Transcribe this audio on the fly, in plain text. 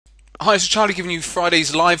Hi, it's Charlie giving you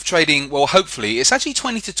Friday's live trading. Well, hopefully it's actually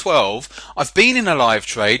 20 to 12. I've been in a live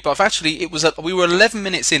trade, but we were 11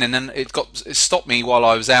 minutes in, and then it stopped me while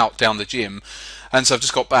I was out down the gym, and so I've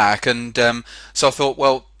just got back, and so I thought,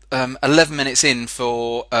 well, 11 minutes in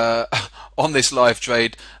for on this live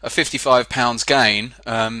trade, a £55 gain,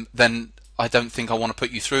 then I don't think I want to put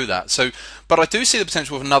you through that. So, but I do see the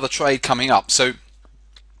potential of another trade coming up. So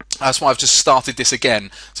that's why I've just started this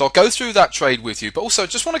again. So I'll go through that trade with you, but also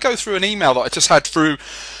just want to go through an email that I just had through,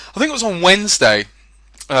 I think it was on Wednesday,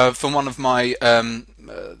 from one of my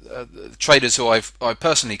traders who I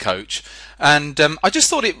personally coach, and I just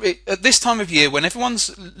thought at this time of year when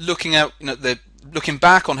everyone's looking out, they're looking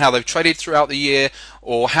back on how they've traded throughout the year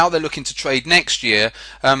or how they're looking to trade next year,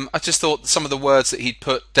 I just thought some of the words that he'd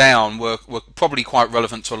put down were probably quite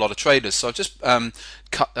relevant to a lot of traders. So I just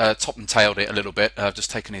top and tailed it a little bit. I've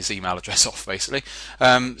just taken his email address off, basically.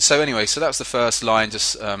 So anyway, so that's the first line,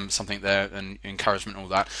 just something there and encouragement and all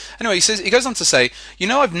that. Anyway, he goes on to say,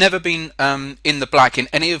 I've never been in the black in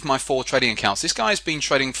any of my 4 trading accounts. This guy's been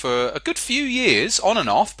trading for a good few years, on and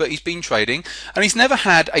off, but he's been trading, and he's never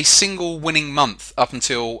had a single winning month up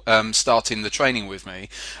until starting the training with me.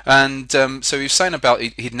 And so he was saying about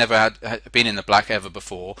he'd never had been in the black ever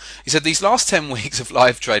before. He said these last 10 weeks of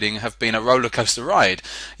live trading have been a roller coaster ride.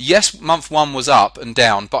 Yes, month 1 was up and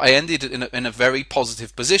down, but I ended in a very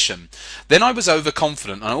positive position. Then I was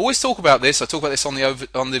overconfident, and I always talk about this. I talk about this on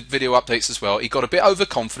the video updates as well. He got a bit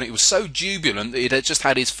overconfident. He was so jubilant that he had just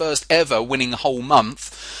had his first ever winning whole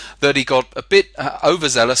month that he got a bit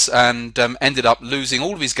overzealous and ended up losing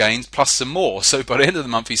all of his gains plus some more. So by the end of the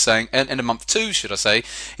month, he's saying, end of month 2, should I say,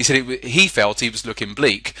 he said he felt he was looking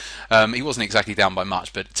bleak. He wasn't exactly down by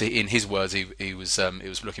much, but in his words, he was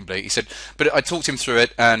looking bleak. He said, but I talked him through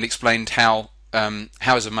it and explained how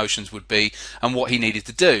his emotions would be and what he needed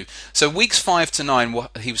to do. So weeks 5 to 9,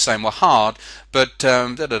 he was saying, were hard, but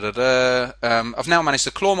I've now managed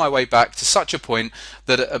to claw my way back to such a point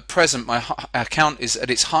that at present my account is at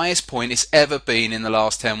its highest point it's ever been in the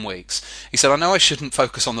last 10 weeks. He said, I know I shouldn't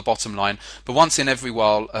focus on the bottom line, but once in every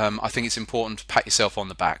while, I think it's important to pat yourself on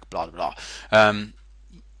the back. Blah blah blah.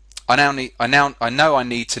 I know I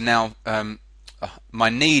need to now. My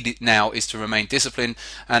need now is to remain disciplined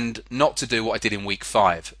and not to do what I did in week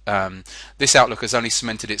 5. This outlook has only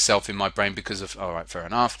cemented itself in my brain because of, alright, fair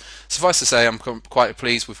enough. Suffice to say, I'm quite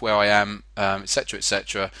pleased with where I am, etc,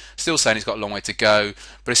 etc. Still saying he's got a long way to go,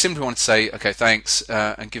 but I simply wanted to say, okay, thanks,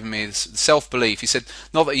 and giving me this self-belief. He said,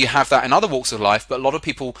 not that you have that in other walks of life, but a lot of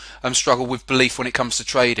people struggle with belief when it comes to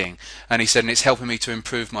trading. And he said, and it's helping me to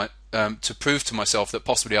improve to prove to myself that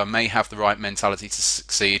possibly I may have the right mentality to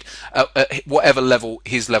succeed at whatever level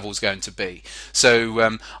his level is going to be.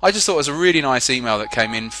 So I just thought it was a really nice email that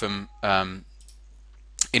came in from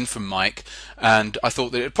Mike, and I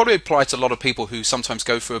thought that it probably applied to a lot of people who sometimes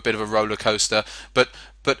go through a bit of a roller coaster, but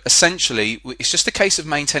essentially it's just a case of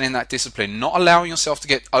maintaining that discipline, not allowing yourself to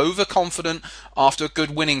get overconfident after a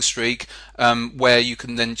good winning streak, where you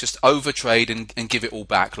can then just overtrade and give it all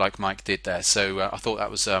back like Mike did there. So I thought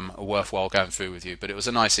that was a worthwhile going through with you, but it was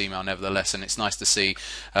a nice email nevertheless, and it's nice to see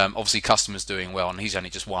obviously customers doing well, and he's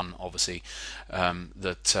only just one obviously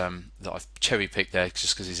that I've cherry picked there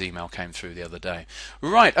just because his email came through the other day.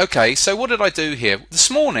 Right, okay, so what did I do here?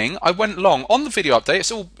 This morning I went long on the video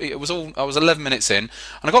update. I was 11 minutes in,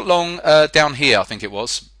 and I got long down here, I think it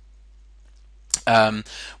was,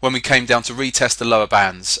 when we came down to retest the lower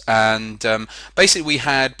bands, and basically we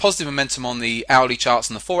had positive momentum on the hourly charts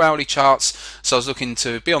and the 4-hourly charts, so I was looking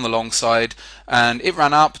to be on the long side, and it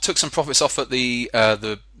ran up, took some profits off at the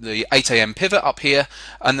 8 AM pivot up here,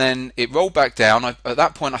 and then it rolled back down. At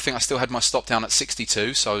that point I think I still had my stop down at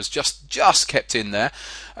 62, so I was just kept in there,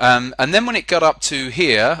 and then when it got up to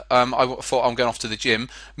here, I thought I'm going off to the gym,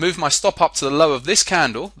 moved my stop up to the low of this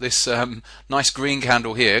candle, this nice green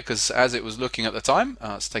candle here, because as it was looking at the time,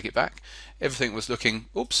 let's take it back, everything was looking,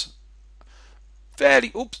 is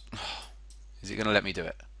it going to let me do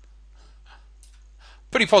it?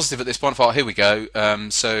 Pretty positive at this point. I thought, here we go.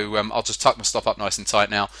 So I'll just tuck my stop up nice and tight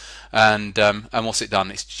now, and what's it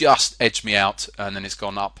done? It's just edged me out, and then it's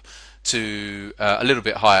gone up to a little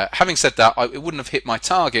bit higher. Having said that, it wouldn't have hit my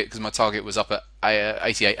target because my target was up at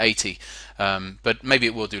 88.80, but maybe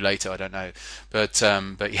it will do later, I don't know, but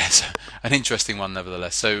yes, an interesting one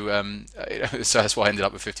nevertheless. So so that's why I ended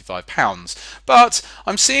up with £55, but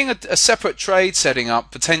I'm seeing a separate trade setting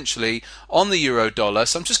up potentially on the euro dollar,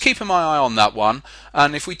 so I'm just keeping my eye on that one,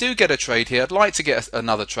 and if we do get a trade here, I'd like to get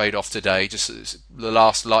another trade off today, just the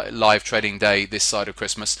last live trading day this side of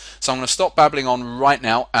Christmas. So I'm going to stop babbling on right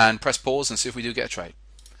now and press pause and see if we do get a trade.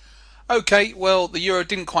 Okay, well, the euro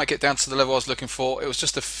didn't quite get down to the level I was looking for. It was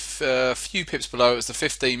just a few pips below. It was the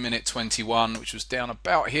 15-minute 21, which was down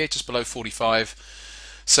about here, just below 45.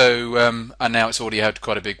 So, and now it's already had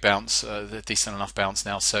quite a big bounce, a decent enough bounce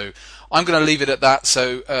now. So, I'm going to leave it at that.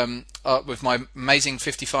 So, with my amazing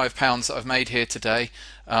 £55 that I've made here today,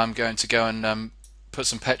 I'm going to go and put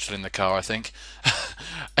some petrol in the car, I think.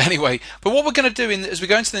 Anyway, but what we're going to do as we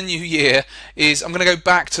go into the new year is I'm going to go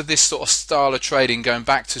back to this sort of style of trading, going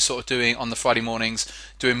back to sort of doing on the Friday mornings,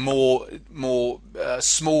 doing more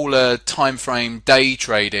smaller time frame day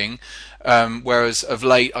trading. Whereas of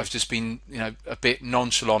late I've just been a bit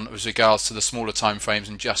nonchalant with regards to the smaller time frames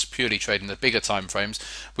and just purely trading the bigger time frames,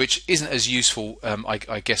 which isn't as useful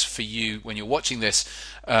I guess for you when you're watching this,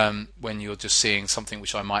 when you're just seeing something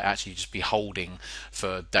which I might actually just be holding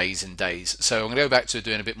for days and days. So I'm going to go back to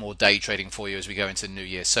doing a bit more day trading for you as we go into the new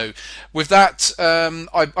year. So with that,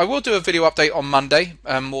 I will do a video update on Monday,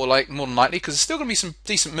 more than likely, because there's still going to be some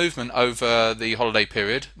decent movement over the holiday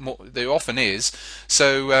period. There often is.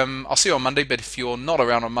 So I'll see you on Monday. But if you're not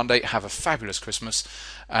around on Monday, have a fabulous Christmas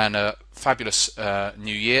and a fabulous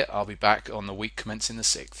New Year. I'll be back on the week commencing the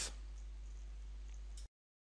 6th.